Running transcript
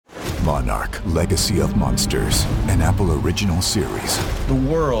Monarch, Legacy of Monsters, an Apple original series. The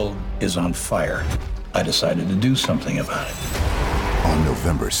world is on fire. I decided to do something about it. On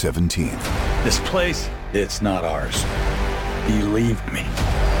November 17th. This place, it's not ours. Believe me.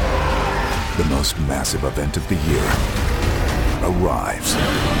 The most massive event of the year arrives.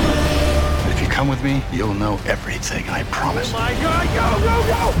 If you come with me, you'll know everything, I promise. Oh my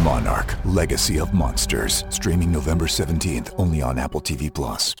God, go! Monarch, Legacy of Monsters. Streaming November 17th, only on Apple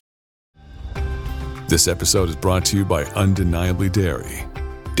TV+. This episode is brought to you by Undeniably Dairy.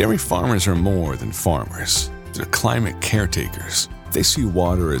 Dairy farmers are more than farmers. They're climate caretakers. They see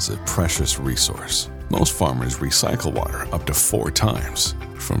water as a precious resource. Most farmers recycle water up to 4 times,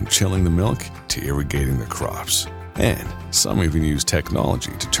 from chilling the milk to irrigating their crops. And some even use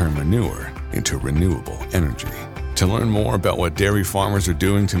technology to turn manure into renewable energy. To learn more about what dairy farmers are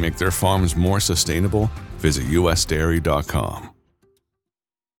doing to make their farms more sustainable, visit usdairy.com.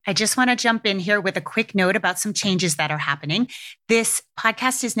 I just want to jump in here with a quick note about some changes that are happening. This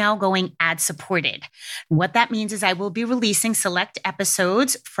podcast is now going ad-supported. What that means is I will be releasing select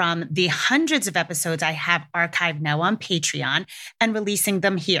episodes from the hundreds of episodes I have archived now on Patreon and releasing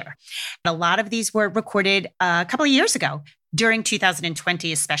them here. A lot of these were recorded a couple of years ago, during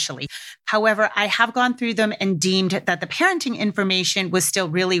 2020 especially. However, I have gone through them and deemed that the parenting information was still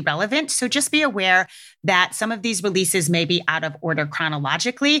really relevant. So just be aware that some of these releases may be out of order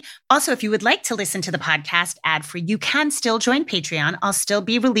chronologically. Also, if you would like to listen to the podcast ad-free, you can still join Patreon. I'll still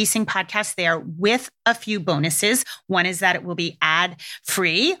be releasing podcasts there with a few bonuses. One is that it will be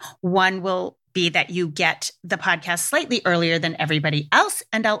ad-free. One will be that you get the podcast slightly earlier than everybody else.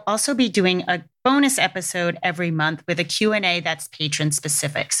 And I'll also be doing a bonus episode every month with a Q&A that's patron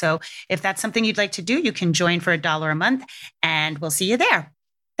specific. So if that's something you'd like to do, you can join for $1 a month and we'll see you there.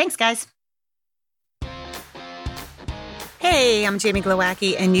 Thanks, guys. Hey, I'm Jamie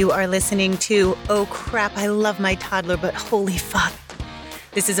Glowacki and you are listening to Oh Crap, I Love My Toddler, but Holy Fuck.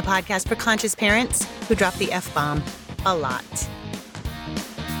 This is a podcast for conscious parents who drop the F-bomb a lot.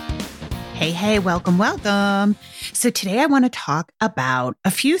 Hey, welcome. So today I want to talk about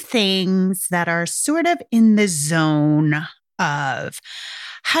a few things that are sort of in the zone of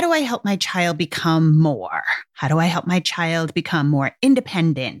how do I help my child become more? How do I help my child become more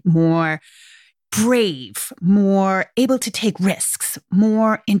independent, more brave, more able to take risks,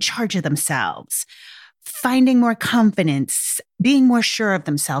 more in charge of themselves, finding more confidence, being more sure of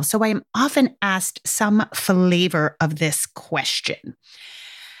themselves? So I am often asked some flavor of this question.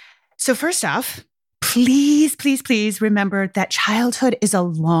 So first off, please remember that childhood is a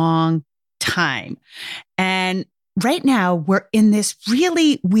long time. And right now we're in this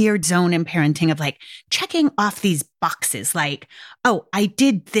really weird zone in parenting of like checking off these boxes like, oh, I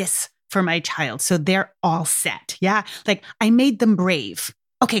did this for my child, so they're all set. Yeah. Like I made them brave.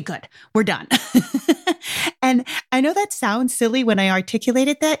 Okay, good. We're done. And I know that sounds silly when I articulate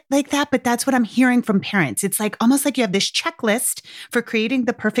it like that, but that's what I'm hearing from parents. It's like almost like you have this checklist for creating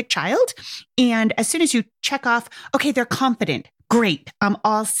the perfect child. And as soon as you check off, okay, they're confident. Great. I'm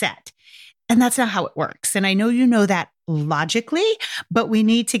all set. And that's not how it works. And I know you know that logically, but we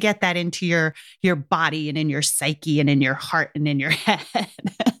need to get that into your body and in your psyche and in your heart and in your head.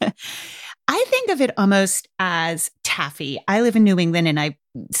 I think of it almost as taffy. I live in New England and I've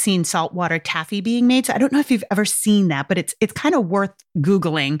seen saltwater taffy being made. So I don't know if you've ever seen that, but it's kind of worth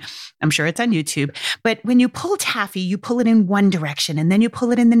Googling. I'm sure it's on YouTube. But when you pull taffy, you pull it in one direction and then you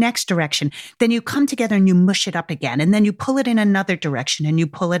pull it in the next direction. Then you come together and you mush it up again. And then you pull it in another direction and you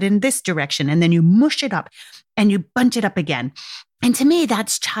pull it in this direction. And then you mush it up and you bunch it up again. And to me,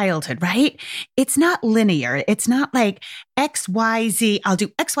 that's childhood, right? It's not linear. It's not like X, Y, Z. I'll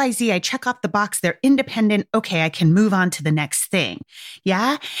do X, Y, Z. I check off the box. They're independent. Okay, I can move on to the next thing.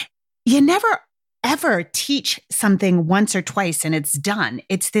 Yeah. You never ever teach something once or twice and it's done.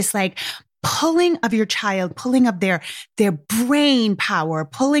 It's this like pulling of your child, pulling of their brain power,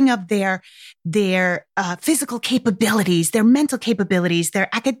 pulling of their physical capabilities, their mental capabilities, their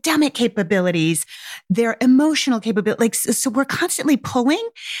academic capabilities, their emotional capabilities. Like, so we're constantly pulling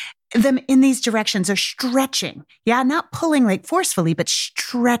them in these directions or stretching. Yeah. Not pulling like forcefully, but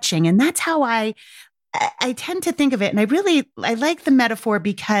stretching. And that's how I tend to think of it. And I like the metaphor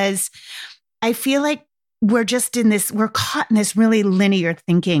because I feel like we're caught in this really linear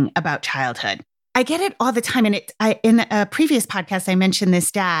thinking about childhood. I get it all the time. And in a previous podcast, I mentioned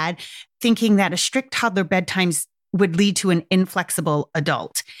this dad thinking that a strict toddler bedtimes would lead to an inflexible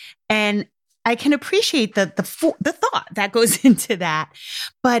adult. And I can appreciate the thought that goes into that.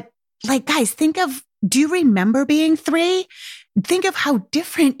 But like, guys, do you remember being 3? think of how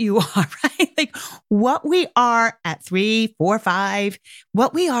different you are, right? Like what we are at 3, 4, 5,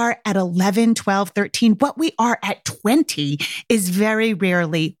 what we are at 11, 12, 13, what we are at 20 is very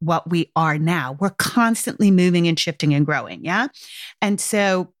rarely what we are now. We're constantly moving and shifting and growing. Yeah. And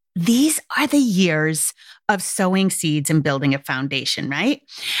so these are the years of sowing seeds and building a foundation, right?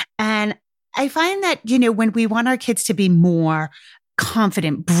 And I find that, when we want our kids to be more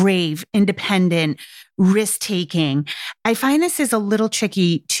confident, brave, independent, risk-taking, I find this is a little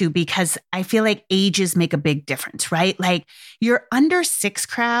tricky too, because I feel like ages make a big difference, right? Like your under 6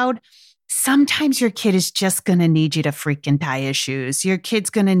 crowd, sometimes your kid is just going to need you to freaking tie his shoes. Your kid's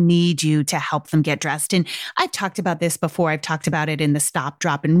going to need you to help them get dressed. And I've talked about this before. I've talked about it in the stop,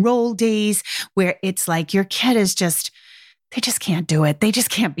 drop, and roll days where it's like your kid is they just can't do it. They just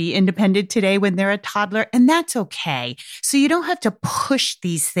can't be independent today when they're a toddler, and that's okay. So you don't have to push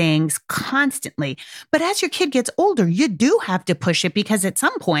these things constantly. But as your kid gets older, you do have to push it, because at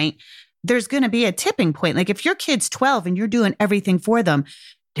some point, there's going to be a tipping point. Like if your kid's 12 and you're doing everything for them,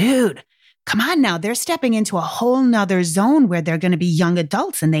 dude, come on now. They're stepping into a whole nother zone where they're going to be young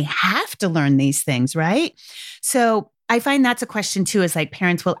adults and they have to learn these things, right? So I find that's a question too, is like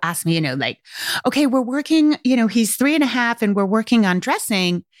parents will ask me, like, okay, we're working, he's 3.5 and we're working on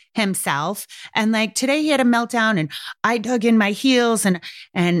dressing himself. And like today he had a meltdown and I dug in my heels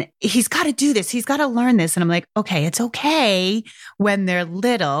and he's got to do this. He's got to learn this. And I'm like, okay, it's okay when they're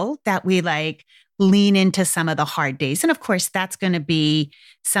little that we like lean into some of the hard days. And of course, that's going to be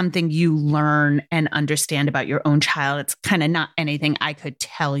something you learn and understand about your own child. It's kind of not anything I could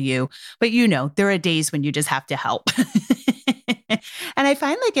tell you, but there are days when you just have to help. And I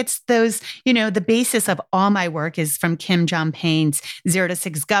find like it's those, the basis of all my work is from Kim John Payne's 0 to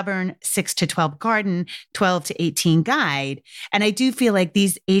 6 Govern, 6 to 12 Garden, 12 to 18 Guide. And I do feel like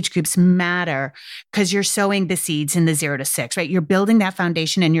these age groups matter because you're sowing the seeds in the 0 to 6, right? You're building that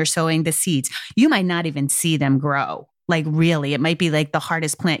foundation and you're sowing the seeds. You might not even see them grow. Like really, it might be like the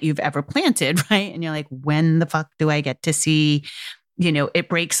hardest plant you've ever planted, right? And you're like, when the fuck do I get to see it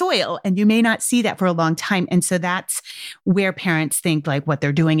breaks soil, and you may not see that for a long time. And so that's where parents think like what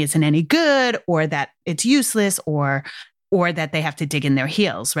they're doing isn't any good, or that it's useless, or that they have to dig in their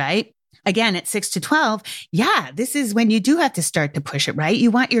heels, right? Again, at 6 to 12, this is when you do have to start to push it, right?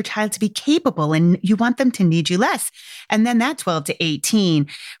 You want your child to be capable and you want them to need you less. And then that 12 to 18,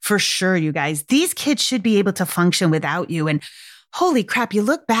 for sure, you guys, these kids should be able to function without you. And holy crap, you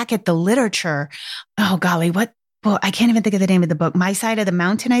look back at the literature. Oh, golly, well, I can't even think of the name of the book. My Side of the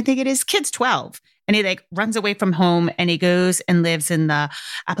Mountain, I think it is. Kid's 12. And he like runs away from home and he goes and lives in the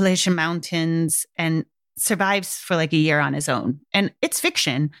Appalachian Mountains and survives for like a year on his own. And it's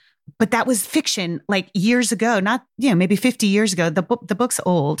fiction, but that was fiction like years ago, not, maybe 50 years ago. The book's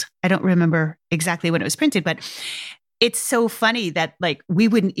old. I don't remember exactly when it was printed, but it's so funny that like we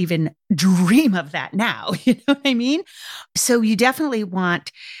wouldn't even dream of that now. You know what I mean? So you definitely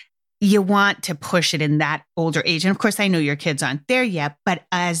want to push it in that older age. And of course, I know your kids aren't there yet, but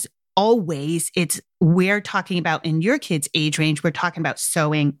as always, we're talking about in your kids' age range, we're talking about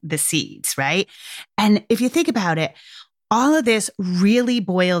sowing the seeds, right? And if you think about it, all of this really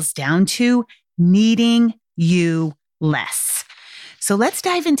boils down to needing you less. So let's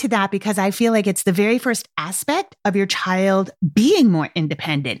dive into that, because I feel like it's the very first aspect of your child being more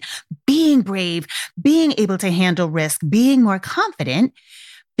independent, being brave, being able to handle risk, being more confident.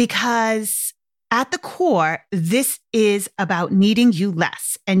 Because at the core, this is about needing you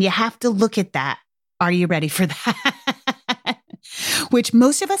less. And you have to look at that. Are you ready for that? Which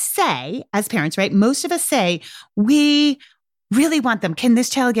most of us say as parents, right? Most of us say, we really want them. Can this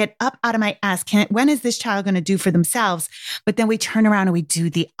child get up out of my ass? When is this child going to do for themselves? But then we turn around and we do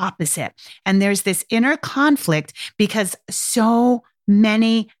the opposite. And there's this inner conflict because so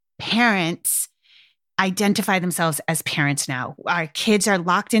many parents identify themselves as parents now. Our kids are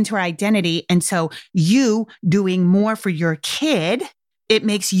locked into our identity. And so you doing more for your kid, it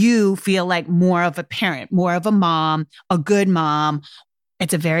makes you feel like more of a parent, more of a mom, a good mom.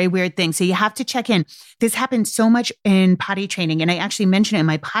 It's a very weird thing. So you have to check in. This happens so much in potty training. And I actually mention it in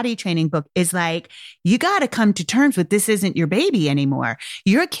my potty training book, is like, you got to come to terms with this isn't your baby anymore.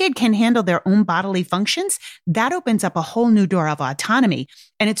 Your kid can handle their own bodily functions. That opens up a whole new door of autonomy.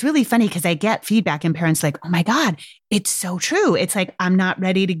 And it's really funny because I get feedback and parents like, oh my God, it's so true. It's like, I'm not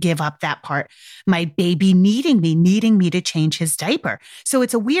ready to give up that part. My baby needing me to change his diaper. So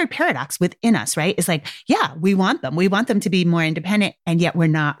it's a weird paradox within us, right? It's like, yeah, we want them. We want them to be more independent, and yet we're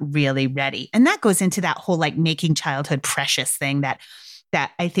not really ready. And that goes into that whole like making childhood precious thing that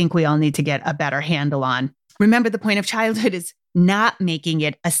I think we all need to get a better handle on. Remember, the point of childhood is not making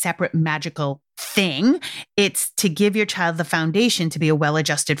it a separate magical thing. It's to give your child the foundation to be a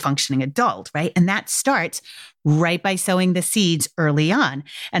well-adjusted, functioning adult, right? And that starts right by sowing the seeds early on.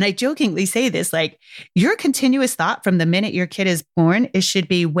 And I jokingly say this, like, your continuous thought from the minute your kid is born, it should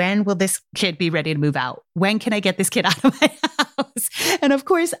be, when will this kid be ready to move out? When can I get this kid out of my house? And of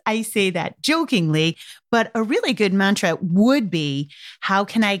course, I say that jokingly, but a really good mantra would be, how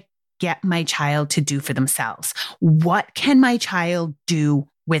can I get my child to do for themselves? What can my child do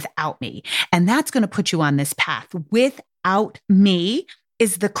without me? And that's going to put you on this path. Without me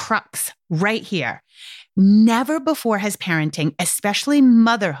is the crux right here. Never before has parenting, especially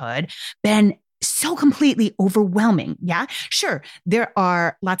motherhood, been so completely overwhelming. Yeah, sure. There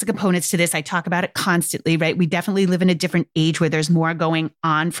are lots of components to this. I talk about it constantly, right? We definitely live in a different age where there's more going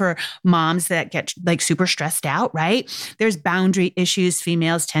on for moms that get like super stressed out, right? There's boundary issues.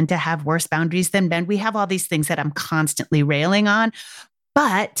 Females tend to have worse boundaries than men. We have all these things that I'm constantly railing on.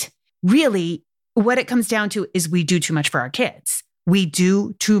 But really, what it comes down to is we do too much for our kids. We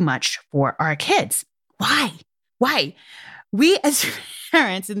do too much for our kids. Why? We as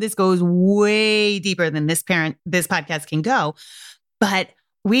parents, and this goes way deeper than this podcast can go, but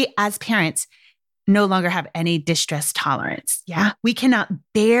we as parents no longer have any distress tolerance. Yeah. We cannot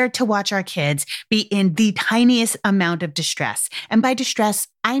bear to watch our kids be in the tiniest amount of distress. And by distress,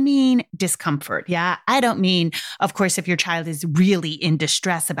 I mean discomfort. Yeah. I don't mean, of course, if your child is really in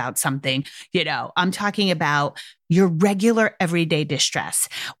distress about something, I'm talking about your regular everyday distress.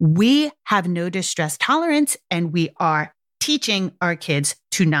 We have no distress tolerance, and we are teaching our kids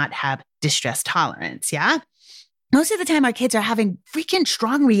to not have distress tolerance. Yeah. Most of the time, our kids are having freaking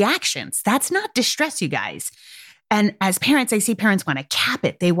strong reactions. That's not distress, you guys. And as parents, I see parents want to cap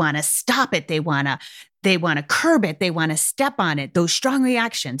it. They want to stop it. They want to curb it. They want to step on it. Those strong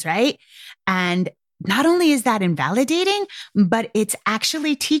reactions, right? And not only is that invalidating, but it's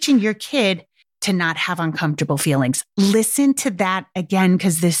actually teaching your kid to not have uncomfortable feelings. Listen to that again,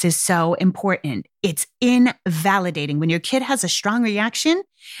 because this is so important. It's invalidating. When your kid has a strong reaction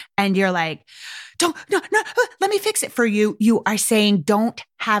and you're like, no, let me fix it for you. You are saying, don't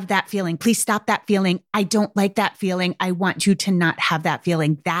have that feeling. Please stop that feeling. I don't like that feeling. I want you to not have that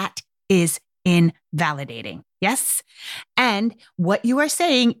feeling. That is invalidating. Yes. And what you are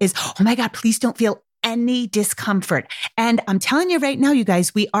saying is, oh my God, please don't feel any discomfort. And I'm telling you right now, you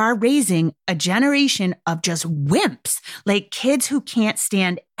guys, we are raising a generation of just wimps, like kids who can't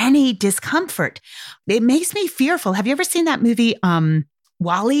stand any discomfort. It makes me fearful. Have you ever seen that movie,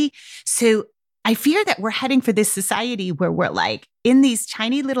 WALL-E? So I fear that we're heading for this society where we're like in these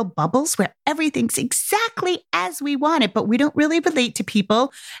tiny little bubbles where everything's exactly as we want it, but we don't really relate to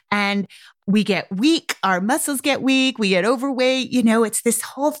people, and we get weak. Our muscles get weak. We get overweight. It's this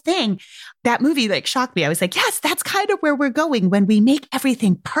whole thing. That movie shocked me. I was like, yes, that's kind of where we're going. When we make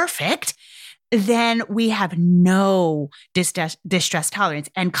everything perfect, then we have no distress tolerance.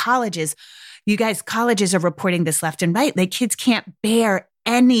 And colleges, you guys, colleges are reporting this left and right. Like, kids can't bear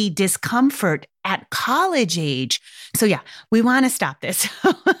any discomfort at college age. So yeah, we want to stop this.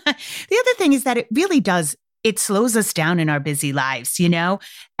 The other thing is that it slows us down in our busy lives,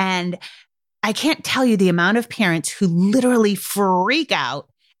 and I can't tell you the amount of parents who literally freak out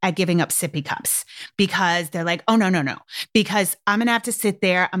at giving up sippy cups because they're like, oh, no, because I'm going to have to sit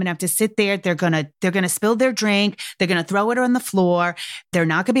there. They're going to spill their drink. They're going to throw it on the floor. They're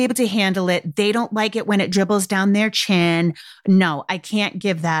not going to be able to handle it. They don't like it when it dribbles down their chin. No, I can't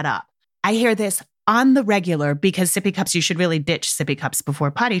give that up. I hear this on the regular because sippy cups, you should really ditch sippy cups before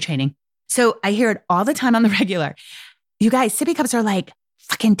potty training. So I hear it all the time on the regular. You guys, sippy cups are like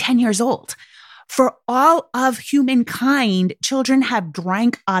fucking 10 years old. For all of humankind, children have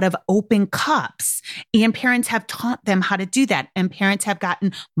drank out of open cups, and parents have taught them how to do that. And parents have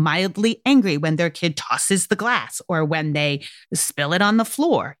gotten mildly angry when their kid tosses the glass or when they spill it on the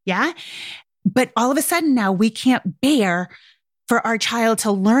floor. Yeah. But all of a sudden now we can't bear for our child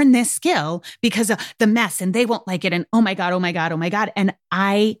to learn this skill because of the mess, and they won't like it. And oh my God. And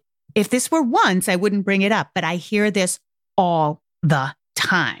if this were once, I wouldn't bring it up, but I hear this all the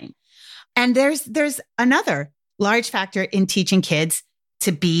time. And there's another large factor in teaching kids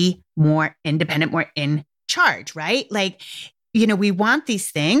to be more independent, more in charge, right? We want these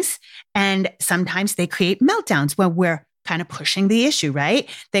things, and sometimes they create meltdowns when we're kind of pushing the issue, right?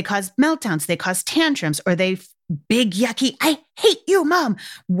 They cause meltdowns, they cause tantrums, or they big yucky, I hate you, mom,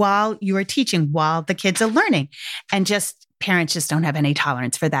 while you are teaching, while the kids are learning. And parents just don't have any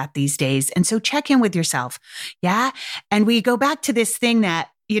tolerance for that these days. And so check in with yourself. Yeah. And we go back to this thing that,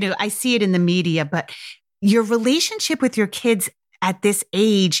 I see it in the media, but your relationship with your kids at this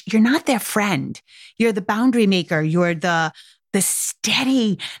age, you're not their friend. You're the boundary maker. You're the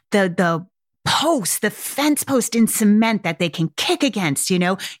steady, the post, the fence post in cement that they can kick against.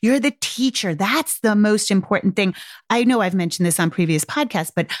 You're the teacher. That's the most important thing. I know I've mentioned this on previous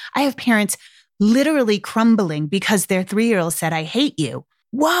podcasts, but I have parents literally crumbling because their 3-year-old said, I hate you.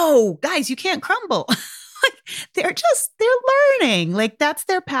 Whoa, guys, you can't crumble. They're learning. That's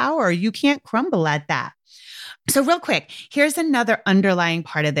their power. You can't crumble at that. So real quick, here's another underlying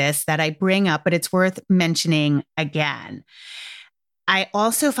part of this that I bring up, but it's worth mentioning again. I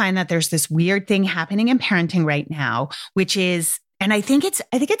also find that there's this weird thing happening in parenting right now, which is, and I think it's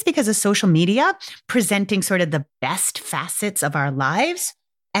because of social media presenting sort of the best facets of our lives.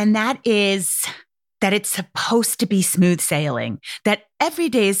 And that is that it's supposed to be smooth sailing, that every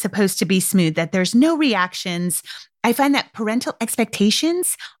day is supposed to be smooth, that there's no reactions. I find that parental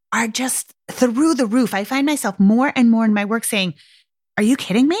expectations are just through the roof. I find myself more and more in my work saying, are you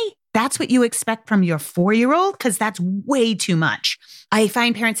kidding me? That's what you expect from your 4-year-old? Because that's way too much. I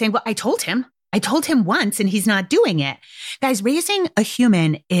find parents saying, well, I told him once and he's not doing it. Guys, raising a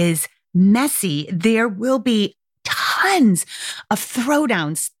human is messy. There will be tons of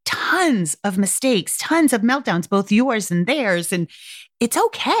throwdowns, tons of mistakes, tons of meltdowns, both yours and theirs. And it's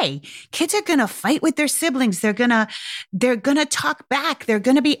okay. Kids are going to fight with their siblings. They're going to talk back. They're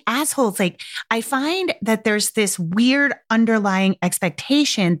going to be assholes. I find that there's this weird underlying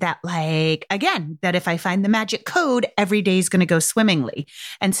expectation that again, that if I find the magic code, every day is going to go swimmingly.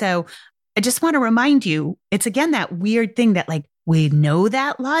 And so I just want to remind you, it's again, that weird thing that we know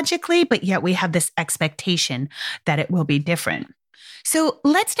that logically, but yet we have this expectation that it will be different. So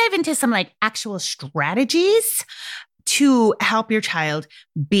let's dive into some actual strategies to help your child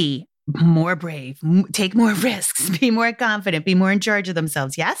be more brave, take more risks, be more confident, be more in charge of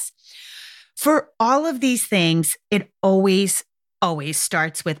themselves. Yes? For all of these things, it always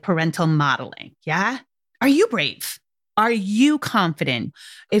starts with parental modeling. Yeah? Are you brave? Are you confident?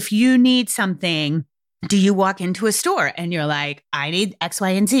 If you need something, do you walk into a store and you're like, I need X, Y,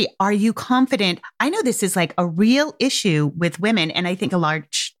 and Z? Are you confident? I know this is a real issue with women. And I think a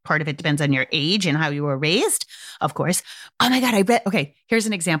large part of it depends on your age and how you were raised, of course. Oh my God, here's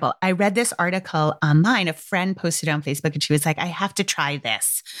an example. I read this article online. A friend posted on Facebook and she was like, I have to try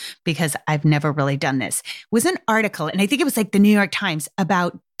this because I've never really done this. It was an article, and I think it was the New York Times,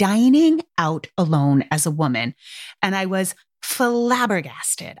 about dining out alone as a woman. And I was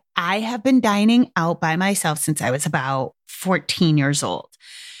flabbergasted. I have been dining out by myself since I was about 14 years old.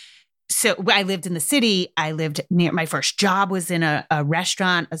 So I lived in the city. I lived near, my first job was in a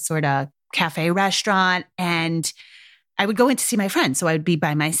restaurant, a sort of cafe restaurant. And I would go in to see my friends. So I would be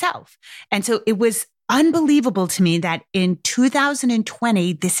by myself. And so it was unbelievable to me that in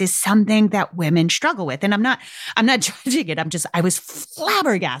 2020, this is something that women struggle with. And I'm not judging it. I was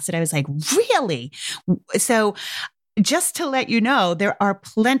flabbergasted. I was like, really? So just to let you know, there are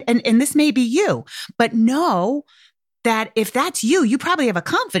plenty, and this may be you, but know that if that's you, you probably have a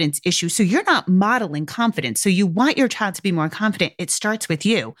confidence issue. So you're not modeling confidence. So you want your child to be more confident. It starts with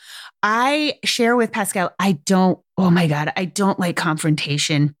you. I share with Pascal, I don't like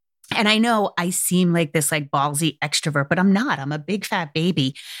confrontation. And I know I seem like this ballsy extrovert, but I'm not. I'm a big fat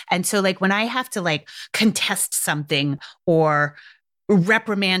baby. And so when I have to contest something or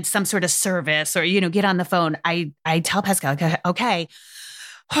reprimand some sort of service or, get on the phone, I tell Pascal, okay,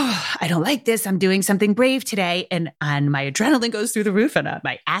 I don't like this. I'm doing something brave today. And my adrenaline goes through the roof and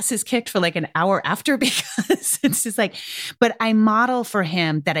my ass is kicked for an hour after because it's just but I model for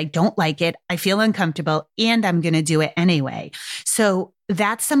him that I don't like it. I feel uncomfortable and I'm going to do it anyway. So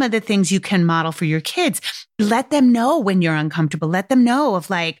that's some of the things you can model for your kids. Let them know when you're uncomfortable. Let them know of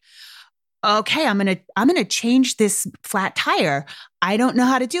okay, I'm going to change this flat tire. I don't know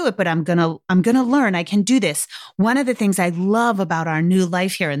how to do it, but I'm going to learn. I can do this. One of the things I love about our new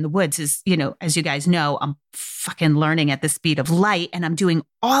life here in the woods is, as you guys know, I'm fucking learning at the speed of light and I'm doing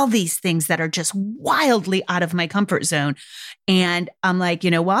all these things that are just wildly out of my comfort zone. And I'm like, you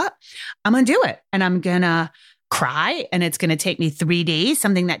know what? I'm going to do it. And I'm going to cry and it's going to take me 3 days.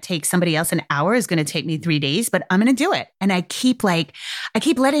 Something that takes somebody else an hour is going to take me 3 days, but I'm going to do it. And I keep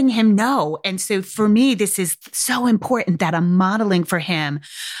letting him know. And so for me, this is so important that I'm modeling for him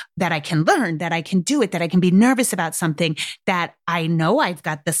that I can learn, that I can do it, that I can be nervous about something, that I know I've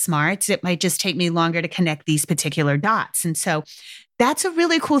got the smarts. It might just take me longer to connect these particular dots. And so that's a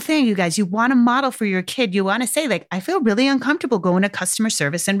really cool thing, you guys. You want to model for your kid. You want to say I feel really uncomfortable going to customer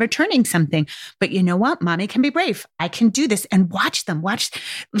service and returning something, but you know what? Mommy can be brave. I can do this. And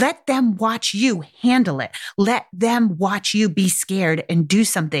let them watch you handle it. Let them watch you be scared and do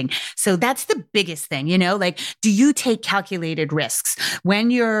something. So that's the biggest thing, do you take calculated risks when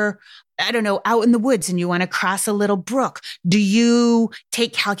you're I don't know, out in the woods and you want to cross a little brook, do you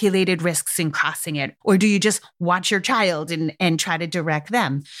take calculated risks in crossing it? Or do you just watch your child and try to direct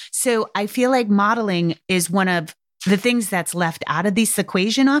them? So I feel like modeling is one of the things that's left out of this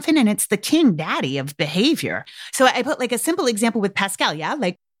equation often, and it's the king daddy of behavior. So I put like a simple example with Pascal, yeah?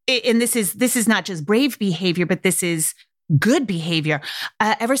 Like, and this is not just brave behavior, but this is good behavior.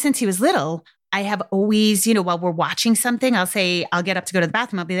 Ever since he was little, I have always, while we're watching something, I'll get up to go to the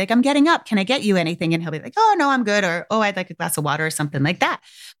bathroom. I'll be like, I'm getting up. Can I get you anything? And he'll be like, oh, no, I'm good. Or, oh, I'd like a glass of water or something like that.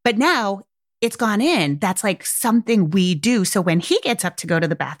 But now it's gone in. That's like something we do. So when he gets up to go to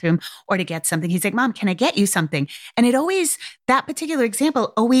the bathroom or to get something, he's like, Mom, can I get you something? And that particular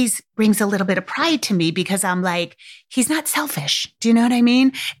example always brings a little bit of pride to me because I'm like, he's not selfish. Do you know what I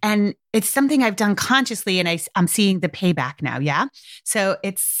mean? And it's something I've done consciously and I'm seeing the payback now. Yeah. So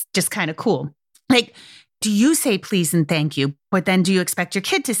it's just kind of cool. Like, do you say please and thank you? But then do you expect your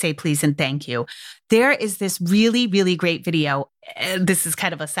kid to say please and thank you? There is this really, really great video. This is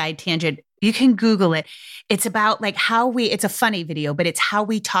kind of a side tangent. You can Google it. It's about like it's a funny video, but it's how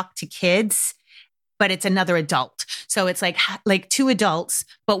we talk to kids, but it's another adult. So it's like two adults,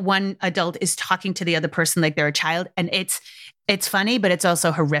 but one adult is talking to the other person like they're a child. And it's funny, but it's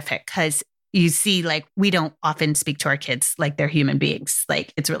also horrific because you see, like, we don't often speak to our kids like they're human beings.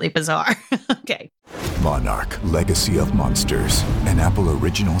 Like, it's really bizarre. Okay. Monarch, Legacy of Monsters, an Apple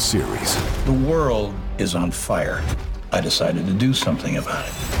original series. The world is on fire. I decided to do something about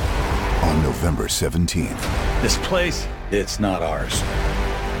it. On November 17th. This place, it's not ours.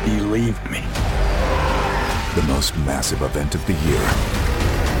 Believe me. The most massive event of the year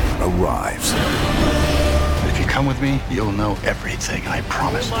arrives. If you come with me, you'll know everything, I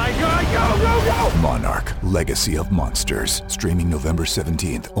promise. Oh my God, go, go, go! Monarch, Legacy of Monsters, streaming November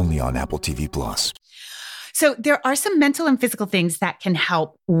 17th, only on Apple TV+. So there are some mental and physical things that can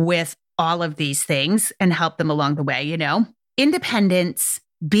help with all of these things and help them along the way, Independence,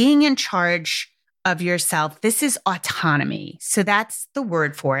 being in charge of yourself. This is autonomy. So that's the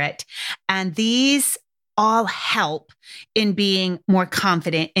word for it. And these all help in being more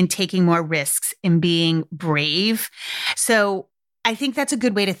confident, in taking more risks, in being brave. So I think that's a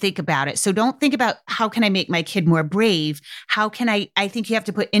good way to think about it. So don't think about how can I make my kid more brave? How can I think you have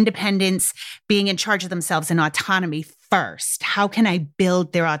to put independence, being in charge of themselves, and autonomy first. How can I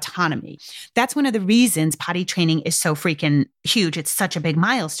build their autonomy? That's one of the reasons potty training is so freaking huge. It's such a big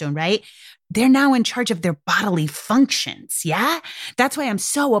milestone, right? They're now in charge of their bodily functions. Yeah. That's why I'm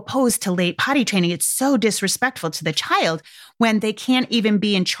so opposed to late potty training. It's so disrespectful to the child when they can't even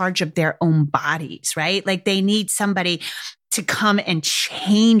be in charge of their own bodies, right? Like they need somebody to come and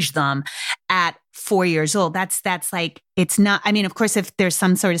change them at 4 years old. That's like, it's not, I mean, of course, if there's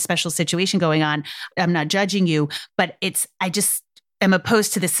some sort of special situation going on, I'm not judging you, but I just am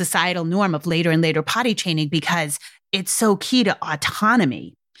opposed to the societal norm of later and later potty training because it's so key to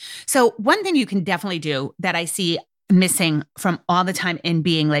autonomy. So one thing you can definitely do that I see missing from all the time in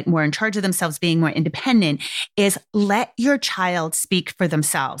being like more in charge of themselves, being more independent, is let your child speak for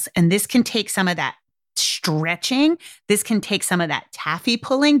themselves. And this can take some of that stretching. This can take some of that taffy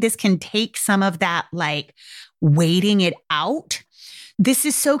pulling. This can take some of that like waiting it out. This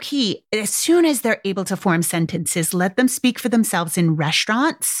is so key. As soon as they're able to form sentences, let them speak for themselves in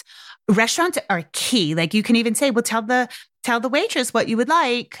restaurants. Restaurants are key. Like you can even say, well, tell the waitress what you would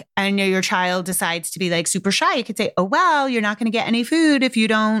like. And your child decides to be like super shy. You could say, oh, well, you're not going to get any food if you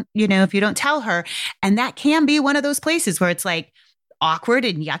don't tell her. And that can be one of those places where it's like awkward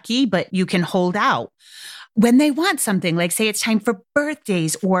and yucky, but you can hold out. When they want something, like say it's time for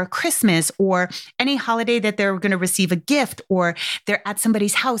birthdays or Christmas or any holiday that they're going to receive a gift, or they're at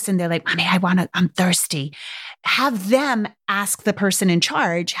somebody's house and they're like, Mommy, I'm thirsty. Have them ask the person in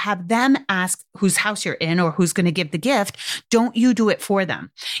charge, have them ask whose house you're in or who's going to give the gift. Don't you do it for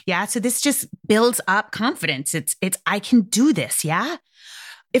them. Yeah. So this just builds up confidence. It's, I can do this. Yeah.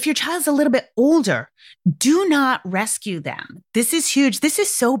 If your child's a little bit older, do not rescue them. This is huge. This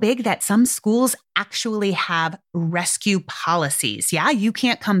is so big that some schools actually have rescue policies. Yeah, you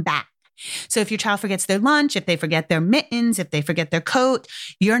can't come back. So if your child forgets their lunch, if they forget their mittens, if they forget their coat,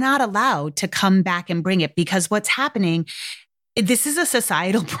 you're not allowed to come back and bring it, because what's happening, this is a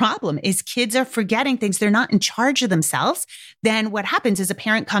societal problem, is kids are forgetting things. They're not in charge of themselves. Then what happens is a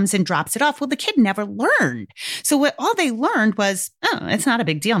parent comes and drops it off. Well, the kid never learned. So all they learned was, oh, it's not a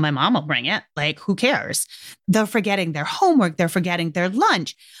big deal. My mom will bring it. Like, who cares? They're forgetting their homework. They're forgetting their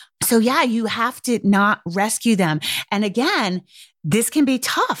lunch. So yeah, you have to not rescue them. And again, this can be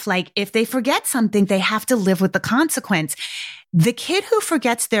tough. Like if they forget something, they have to live with the consequence. The kid who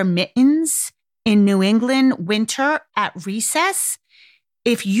forgets their mittens in New England winter at recess,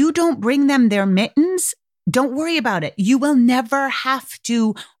 if you don't bring them their mittens, don't worry about it. You will never have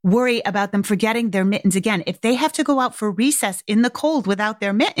to worry about them forgetting their mittens again. If they have to go out for recess in the cold without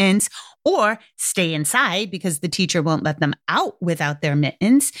their mittens or stay inside because the teacher won't let them out without their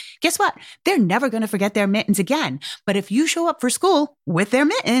mittens, guess what? They're never going to forget their mittens again. But if you show up for school with their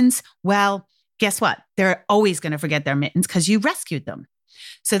mittens, well, guess what? They're always going to forget their mittens because you rescued them.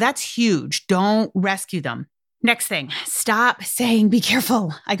 So that's huge. Don't rescue them. Next thing, stop saying, be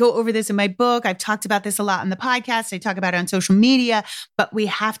careful. I go over this in my book. I've talked about this a lot on the podcast. I talk about it on social media, but we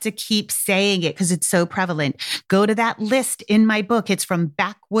have to keep saying it because it's so prevalent. Go to that list in my book. It's from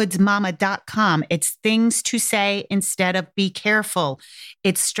backwoodsmama.com. It's things to say instead of be careful.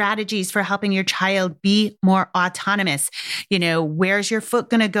 It's strategies for helping your child be more autonomous. Where's your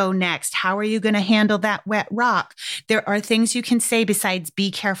foot going to go next? How are you going to handle that wet rock? There are things you can say besides be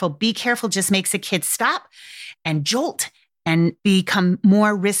careful. Be careful just makes a kid stop and jolt and become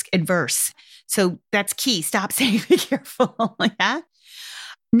more risk adverse. So that's key. Stop saying be careful. Yeah.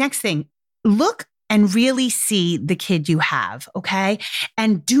 Next thing, look and really see the kid you have. Okay.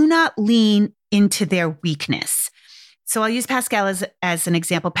 And do not lean into their weakness. So I'll use Pascal as an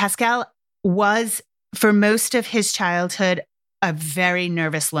example. Pascal was, for most of his childhood, a very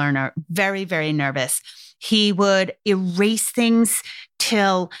nervous learner, very, very nervous. He would erase things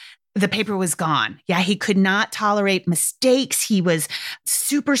till the paper was gone. Yeah, he could not tolerate mistakes. He was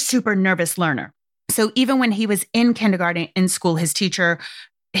super, super nervous learner. So even when he was in kindergarten, in school, his teacher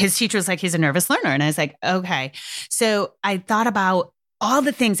was like, he's a nervous learner. And I was like, okay. So I thought about all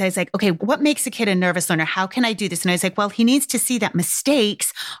the things. I was like, okay, what makes a kid a nervous learner? How can I do this? And I was like, well, he needs to see that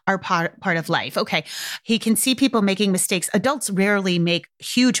mistakes are part of life. Okay. He can see people making mistakes. Adults rarely make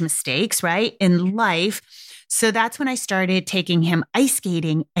huge mistakes, right? In life. So that's when I started taking him ice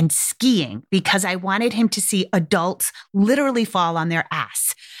skating and skiing because I wanted him to see adults literally fall on their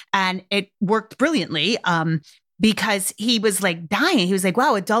ass. And it worked brilliantly because he was like dying. He was like,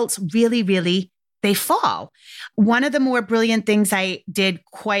 wow, adults really, really, they fall. One of the more brilliant things I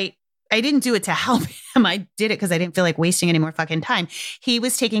didn't do it to help him. I did it because I didn't feel like wasting any more fucking time. He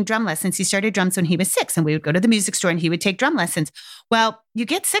was taking drum lessons. He started drums when he was 6 and we would go to the music store and he would take drum lessons. Well, you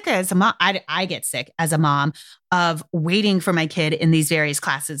get sick as a mom. I get sick as a mom of waiting for my kid in these various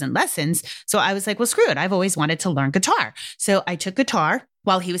classes and lessons. So I was like, well, screw it. I've always wanted to learn guitar. So I took guitar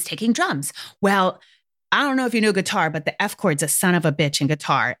while he was taking drums. Well, I don't know if you know guitar, but the F chord's a son of a bitch in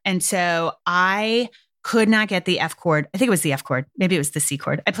guitar. And so I could not get the F chord. I think it was the F chord. Maybe it was the C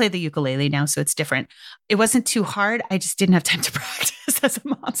chord. I play the ukulele now, so it's different. It wasn't too hard. I just didn't have time to practice as a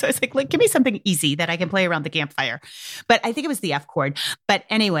mom. So I was like, give me something easy that I can play around the campfire. But I think it was the F chord. But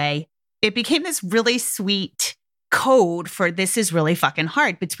anyway, it became this really sweet code for this is really fucking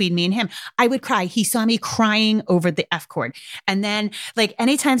hard between me and him. I would cry. He saw me crying over the F chord. And then like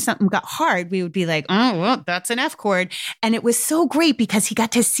anytime something got hard, we would be like, oh, well, that's an F chord. And it was so great because he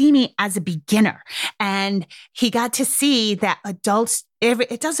got to see me as a beginner and he got to see that adults,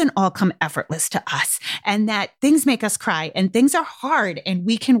 it doesn't all come effortless to us and that things make us cry and things are hard and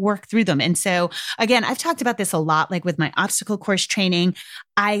we can work through them. And so again, I've talked about this a lot, like with my obstacle course training.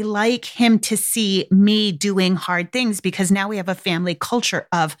 I like him to see me doing hard things because now we have a family culture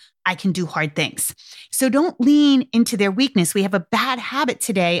of I can do hard things. So don't lean into their weakness. We have a bad habit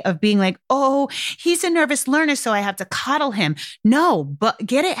today of being like, oh, he's a nervous learner, so I have to coddle him. No, but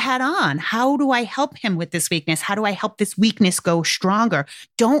get it head on. How do I help him with this weakness? How do I help this weakness go stronger?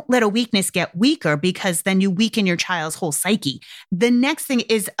 Don't let a weakness get weaker because then you weaken your child's whole psyche. The next thing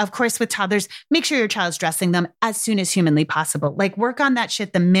is, of course, with toddlers, make sure your child's dressing them as soon as humanly possible. Like work on that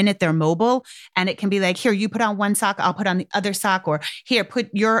shit the minute they're mobile. And it can be like, here, you put on one sock, I'll put on the other sock, or here,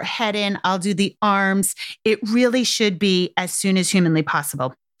 put your head in, I'll do the arms. It really should be as soon as humanly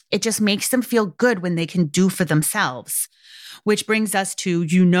possible. It just makes them feel good when they can do for themselves. Which brings us to,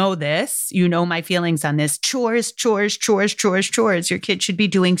 my feelings on this. Chores. Your kid should be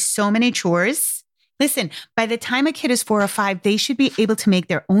doing so many chores. Listen, by the time a kid is 4 or 5, they should be able to make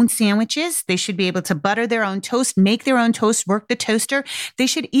their own sandwiches. They should be able to butter their own toast, make their own toast, work the toaster. They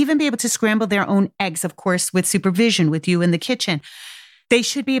should even be able to scramble their own eggs, of course, with supervision with you in the kitchen. They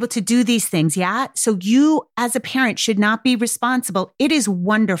should be able to do these things, yeah? So you as a parent should not be responsible. It is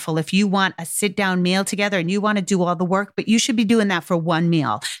wonderful if you want a sit-down meal together and you want to do all the work, but you should be doing that for one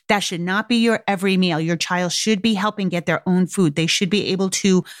meal. That should not be your every meal. Your child should be helping get their own food. They should be able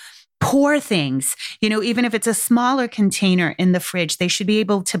to pour things, even if it's a smaller container in the fridge, they should be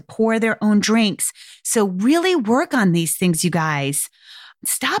able to pour their own drinks. So really work on these things, you guys.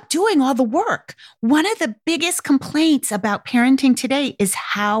 Stop doing all the work. One of the biggest complaints about parenting today is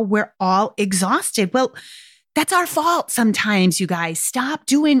how we're all exhausted. Well, That's our fault sometimes, you guys. Stop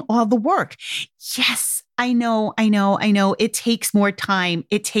doing all the work. Yes, I know. It takes more time.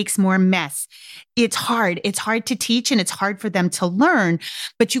 It takes more mess. It's hard. It's hard to teach and it's hard for them to learn,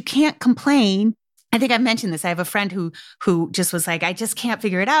 but you can't complain. I think I've mentioned this. I have a friend who just was like, I just can't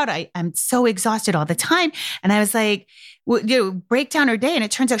figure it out. I'm so exhausted all the time. And I was like, well, break down her day. And it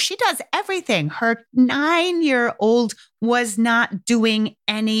turns out she does everything. Her 9-year-old was not doing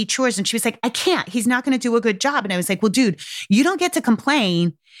any chores. And she was like, I can't. He's not going to do a good job. And I was like, well, dude, you don't get to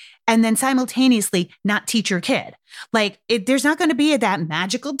complain and then simultaneously not teach your kid. Like, there's not going to be that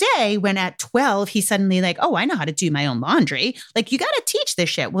magical day when at 12, he's suddenly like, oh, I know how to do my own laundry. Like, you got to teach this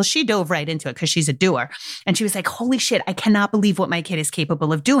shit. Well, she dove right into it because she's a doer. And she was like, holy shit, I cannot believe what my kid is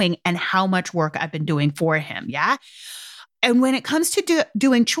capable of doing and how much work I've been doing for him. Yeah. And when it comes to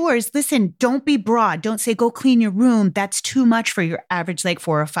doing chores, listen, don't be broad. Don't say, go clean your room. That's too much for your average, like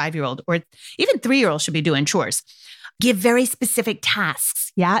 4 or 5-year-old, or even 3-year-old should be doing chores. Give very specific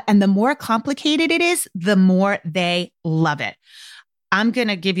tasks. Yeah. And the more complicated it is, the more they love it. I'm going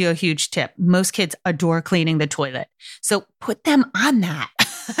to give you a huge tip. Most kids adore cleaning the toilet. So put them on that.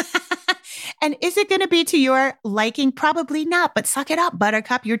 And is it going to be to your liking? Probably not, but suck it up,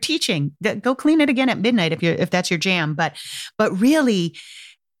 Buttercup. You're teaching. Go clean it again at midnight if that's your jam. But really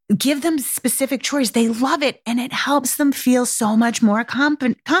give them specific chores. They love it. And it helps them feel so much more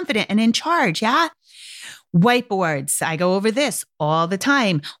confident and in charge. Yeah. Whiteboards. I go over this all the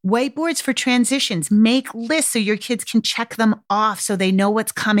time. Whiteboards for transitions. Make lists so your kids can check them off so they know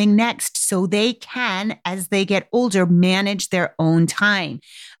what's coming next, so they can, as they get older, manage their own time.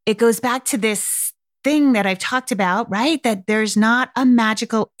 It goes back to this thing that I've talked about, right? That there's not a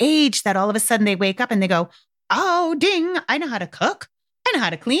magical age that all of a sudden they wake up and they go, oh, ding, I know how to cook. I know how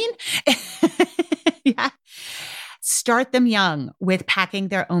to clean. Yeah. Start them young with packing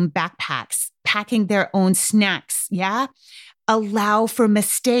their own backpacks, packing their own snacks. Yeah. Allow for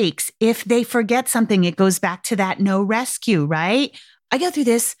mistakes. If they forget something, it goes back to that no rescue, right? I go through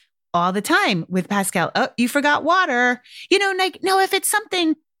this all the time with Pascal. Oh, you forgot water. Like, no, if it's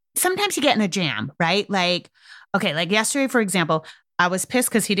something, sometimes you get in a jam, right? Like, okay, like yesterday, for example, I was pissed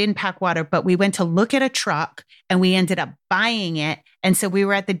because he didn't pack water, but we went to look at a truck and we ended up buying it. And so we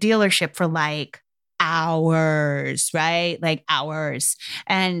were at the dealership for like hours, right? Like hours.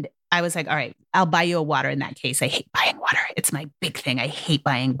 And I was like, all right, I'll buy you a water in that case. I hate buying water. It's my big thing. I hate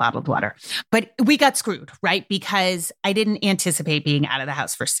buying bottled water. But we got screwed, right? Because I didn't anticipate being out of the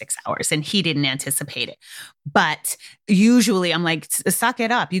house for 6 hours and he didn't anticipate it. But usually I'm like, suck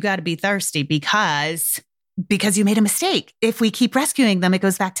it up. You got to be thirsty because you made a mistake. If we keep rescuing them, it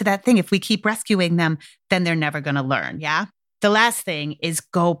goes back to that thing. If we keep rescuing them, then they're never going to learn. Yeah. The last thing is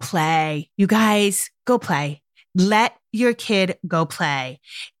go play. You guys, go play. Let your kid go play.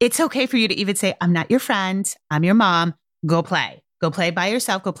 It's okay for you to even say, I'm not your friend. I'm your mom. Go play. Go play by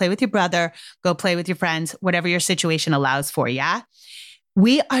yourself. Go play with your brother. Go play with your friends, whatever your situation allows for. Yeah.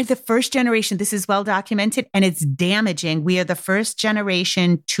 We are the first generation. This is well documented and it's damaging. We are the first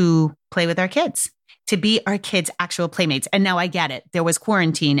generation to play with our kids, to be our kids' actual playmates. And now I get it. There was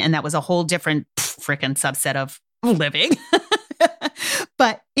quarantine and that was a whole different freaking subset of living.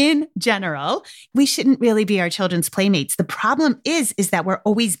 But in general, we shouldn't really be our children's playmates. The problem is that we're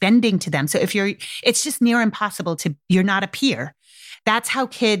always bending to them. So it's just near impossible you're not a peer. That's how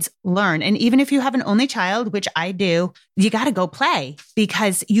kids learn. And even if you have an only child, which I do, you got to go play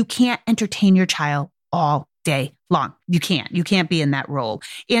because you can't entertain your child all day long. You can't be in that role.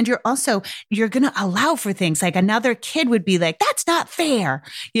 And you're going to allow for things like another kid would be like, that's not fair.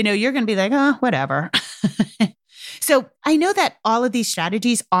 You're going to be like, oh, whatever. So I know that all of these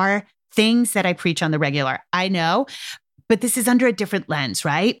strategies are things that I preach on the regular. I know, but this is under a different lens,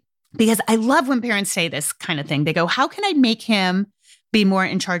 right? Because I love when parents say this kind of thing. They go, how can I make him be more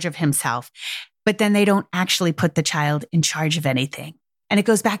in charge of himself? But then they don't actually put the child in charge of anything. And it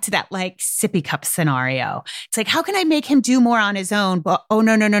goes back to that like sippy cup scenario. It's like, how can I make him do more on his own? But, oh,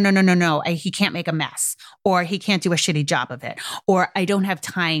 no. He can't make a mess or he can't do a shitty job of it. Or I don't have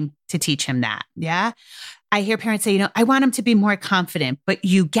time to teach him that. Yeah. I hear parents say, I want him to be more confident, but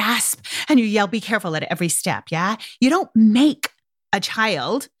you gasp and you yell, be careful at every step. Yeah. You don't make a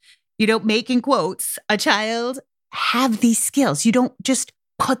child, in quotes, a child have these skills. You don't just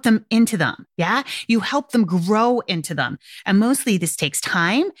put them into them. Yeah. You help them grow into them. And mostly this takes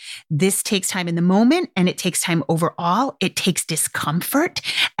time. This takes time in the moment and it takes time overall. It takes discomfort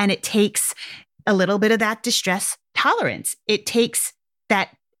and it takes a little bit of that distress tolerance. It takes that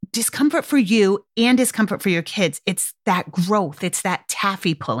discomfort for you and discomfort for your kids. It's that growth. It's that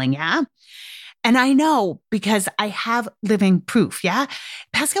taffy pulling. Yeah. And I know because I have living proof. Yeah.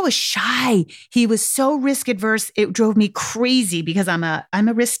 Pascal was shy. He was so risk adverse. It drove me crazy because I'm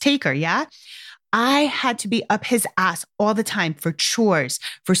a risk taker. Yeah. I had to be up his ass all the time for chores,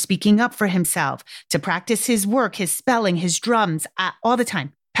 for speaking up for himself, to practice his work, his spelling, his drums, all the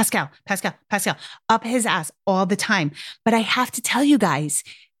time. Pascal, up his ass all the time. But I have to tell you guys,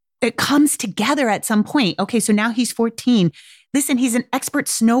 it comes together at some point. Okay, so now he's 14. Listen, he's an expert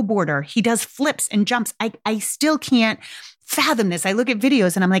snowboarder. He does flips and jumps. I still can't fathom this. I look at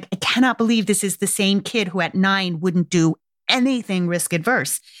videos and I'm like, I cannot believe this is the same kid who at 9 wouldn't do anything risk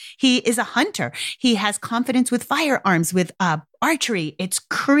adverse. He is a hunter. He has confidence with firearms, with archery. It's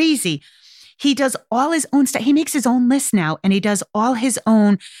crazy. He does all his own stuff. He makes his own list now, and he does all his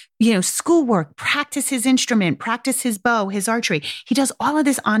own, schoolwork, practice his instrument, practice his bow, his archery. He does all of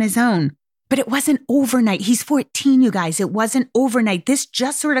this on his own. But it wasn't overnight. He's 14, you guys. It wasn't overnight. This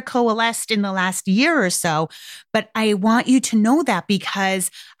just sort of coalesced in the last year or so. But I want you to know that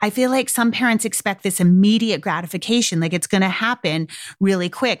because I feel like some parents expect this immediate gratification, like it's going to happen really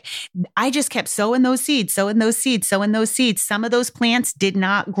quick. I just kept sowing those seeds. Some of those plants did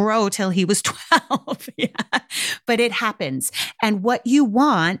not grow till he was 12. Yeah. But it happens. And what you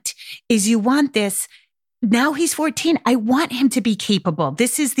want is this. Now he's 14. I want him to be capable.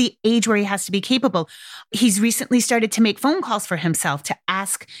 This is the age where he has to be capable. He's recently started to make phone calls for himself, to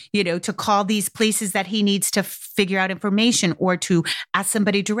ask, to call these places that he needs to figure out information or to ask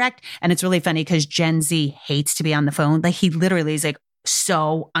somebody direct. And it's really funny because Gen Z hates to be on the phone. Like he literally is like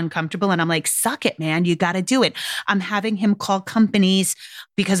so uncomfortable. And I'm like, suck it, man. You got to do it. I'm having him call companies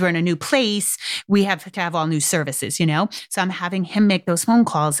because we're in a new place. We have to have all new services, So I'm having him make those phone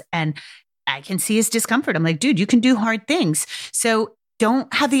calls, and I can see his discomfort. I'm like, dude, you can do hard things. So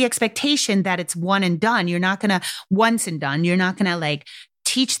don't have the expectation that it's one and done. You're not going to once and done. You're not going to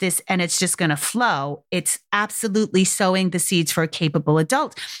teach this and it's just going to flow. It's absolutely sowing the seeds for a capable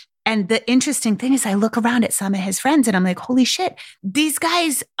adult. And the interesting thing is I look around at some of his friends and I'm like, holy shit, these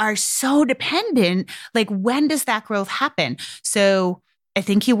guys are so dependent. Like, when does that growth happen? So I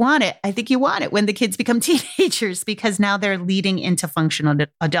think you want it when the kids become teenagers, because now they're leading into functional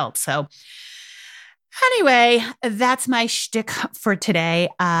adults. So anyway, that's my shtick for today.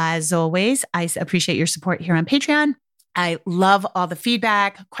 As always, I appreciate your support here on Patreon. I love all the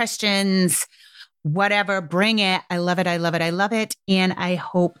feedback, questions, whatever, bring it. I love it. And I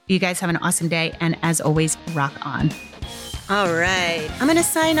hope you guys have an awesome day. And as always, rock on. All right, I'm going to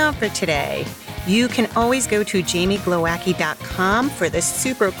sign off for today. You can always go to jamieglowacki.com for the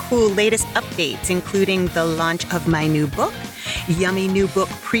super cool latest updates, including the launch of my new book, yummy new book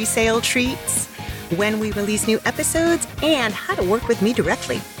pre-sale treats, when we release new episodes, and how to work with me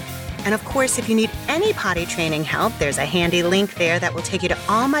directly. And of course, if you need any potty training help, there's a handy link there that will take you to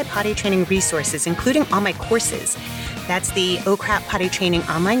all my potty training resources, including all my courses. That's the OCRAP Potty Training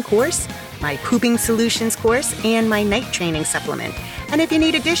online course, my Pooping Solutions course, and my night training supplement. And if you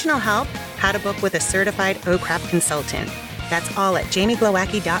need additional help, how to book with a certified OCRAP consultant. That's all at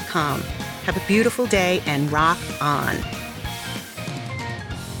jamieglowacki.com. Have a beautiful day and rock on.